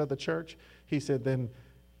purpose of the church, he said, then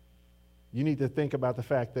you need to think about the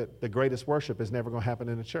fact that the greatest worship is never going to happen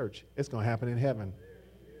in the church. It's going to happen in heaven.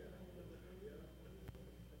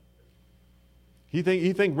 You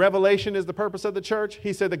think revelation is the purpose of the church?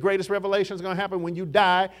 He said the greatest revelation is going to happen when you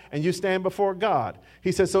die and you stand before God.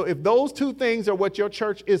 He said, so if those two things are what your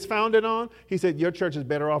church is founded on, he said your church is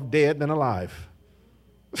better off dead than alive.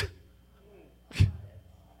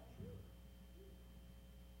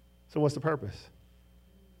 So what's the purpose?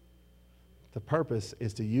 The purpose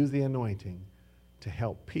is to use the anointing to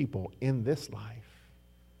help people in this life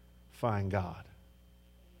find God,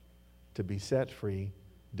 to be set free,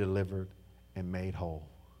 delivered, and made whole.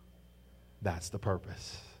 That's the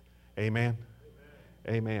purpose. Amen?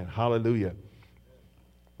 Amen. Hallelujah.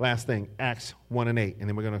 Last thing, Acts 1 and 8, and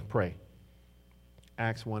then we're going to pray.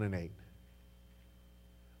 Acts 1 and 8.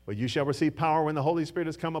 But you shall receive power when the Holy Spirit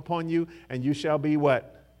has come upon you, and you shall be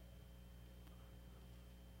what?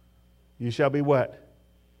 You shall be what?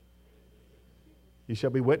 You shall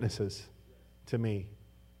be witnesses to me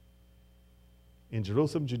in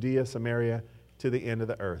Jerusalem, Judea, Samaria, to the end of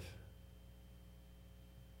the earth.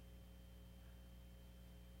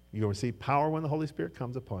 You'll receive power when the Holy Spirit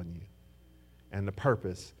comes upon you. And the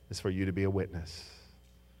purpose is for you to be a witness.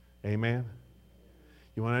 Amen?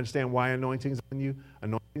 You want to understand why anointing's on you?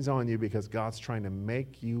 Anointing's on you because God's trying to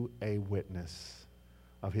make you a witness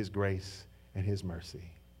of His grace and His mercy.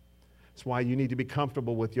 That's why you need to be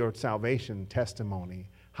comfortable with your salvation testimony.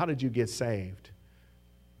 How did you get saved?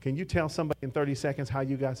 Can you tell somebody in 30 seconds how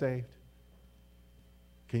you got saved?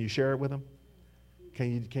 Can you share it with them?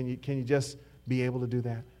 Can you just be able to do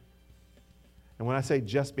that? And when I say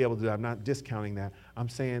just be able to do that, I'm not discounting that. I'm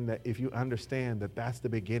saying that if you understand that that's the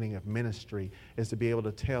beginning of ministry, is to be able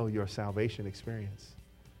to tell your salvation experience.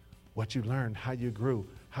 What you learned, how you grew,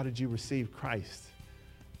 how did you receive Christ?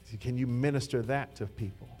 Can you minister that to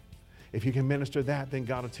people? If you can minister that, then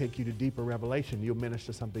God will take you to deeper revelation. You'll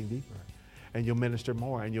minister something deeper, and you'll minister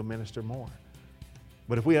more, and you'll minister more.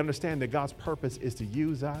 But if we understand that God's purpose is to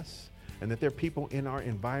use us, and that there are people in our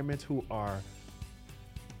environments who are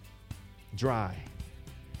dry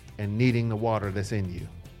and needing the water that's in you,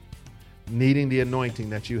 needing the anointing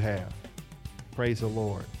that you have, praise the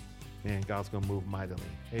Lord. Man, God's going to move mightily.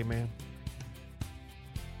 Amen.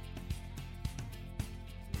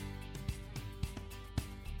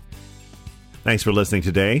 Thanks for listening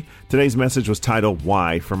today. Today's message was titled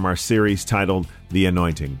Why from our series titled The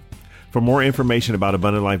Anointing. For more information about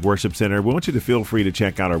Abundant Life Worship Center, we want you to feel free to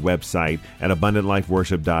check out our website at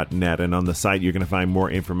abundantlifeworship.net. And on the site, you're going to find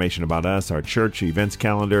more information about us, our church events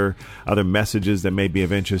calendar, other messages that may be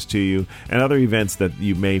of interest to you, and other events that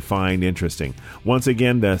you may find interesting. Once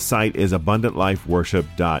again, the site is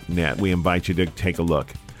abundantlifeworship.net. We invite you to take a look.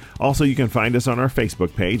 Also, you can find us on our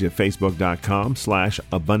Facebook page at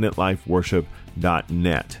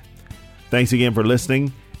facebook.com/abundantlifeworship.net. Thanks again for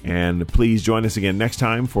listening, and please join us again next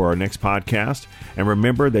time for our next podcast. And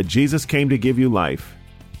remember that Jesus came to give you life,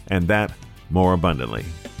 and that more abundantly.